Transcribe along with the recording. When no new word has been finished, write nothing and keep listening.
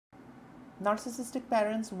Narcissistic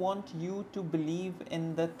parents want you to believe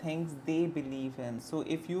in the things they believe in. So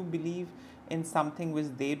if you believe in something which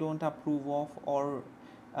they don't approve of, or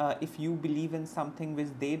if you believe in something which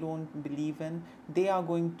they don't believe in, they are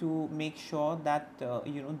going to make sure that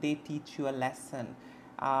they teach you a lesson.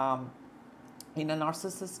 um, in a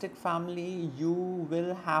narcissistic family, you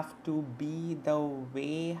will have to be the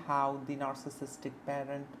way how the narcissistic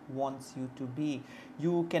parent wants you to be.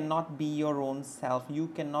 You cannot be your own self. You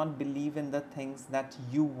cannot believe in the things that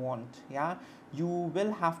you want. Yeah, you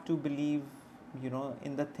will have to believe,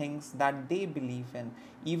 in the things that they believe in,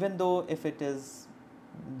 even though if it is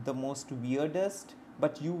the most weirdest,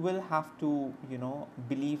 but you will have to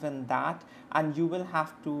believe in that, and you will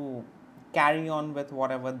have to carry on with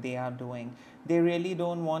whatever they are doing. They really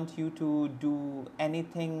don't want you to do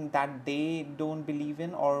anything that they don't believe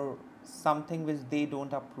in, or something which they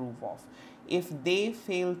don't approve of. If they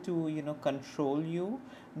fail to control you,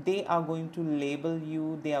 they are going to label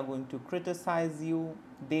you, they are going to criticize you,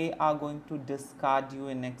 they are going to discard you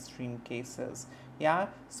in extreme cases. Yeah,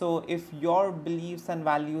 so if your beliefs and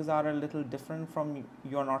values are a little different from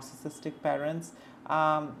your narcissistic parents,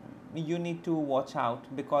 you need to watch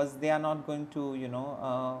out, because they are not going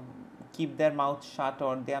to keep their mouth shut,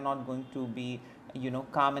 or they are not going to be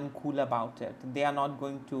calm and cool about it. They are not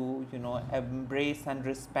going to embrace and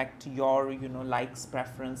respect your likes,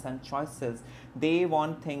 preference and choices. They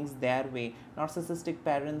want things their way. Narcissistic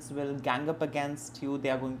parents will gang up against you. They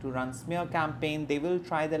are going to run smear campaign. They will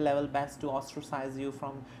try their level best to ostracize you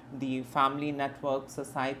from the family network,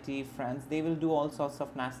 society, friends. They will do all sorts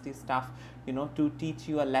of nasty stuff to teach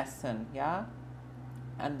you a lesson. Yeah,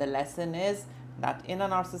 and the lesson is that in a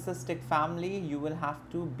narcissistic family, you will have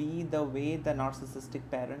to be the way the narcissistic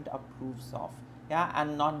parent approves of. Yeah,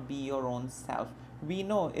 and not be your own self. We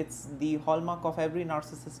know it's the hallmark of every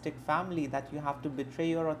narcissistic family that you have to betray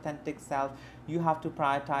your authentic self, you have to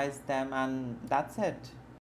prioritize them, and that's it.